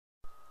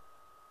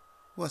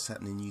What's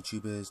happening,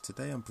 YouTubers?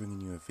 Today I'm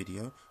bringing you a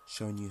video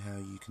showing you how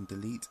you can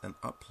delete an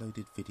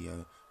uploaded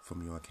video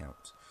from your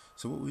account.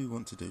 So what we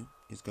want to do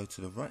is go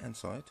to the right hand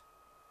side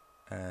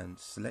and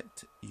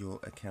select your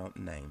account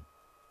name.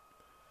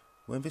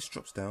 When this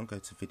drops down, go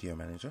to Video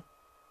Manager,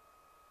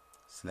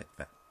 select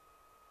that.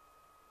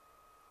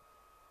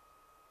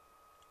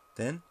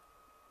 Then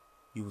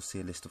you will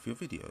see a list of your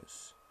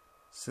videos.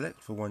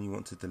 Select the one you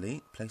want to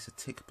delete, place a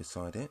tick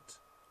beside it,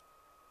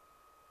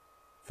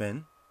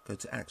 then go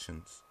to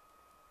Actions.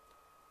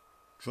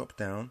 Drop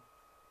down,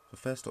 the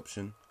first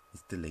option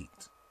is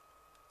Delete.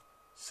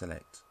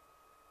 Select.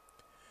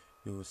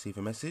 You'll receive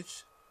a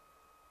message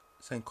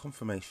saying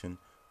confirmation.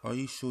 Are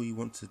you sure you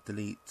want to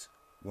delete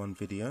one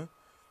video?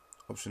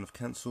 Option of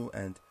cancel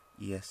and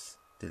yes,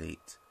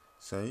 delete.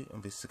 So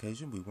on this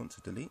occasion we want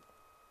to delete,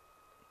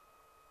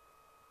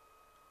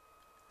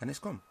 and it's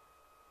gone.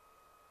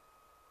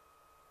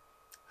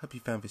 Hope you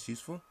found this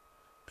useful.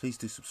 Please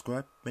do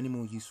subscribe. Many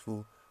more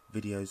useful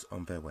videos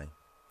on their way.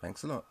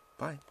 Thanks a lot.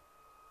 Bye.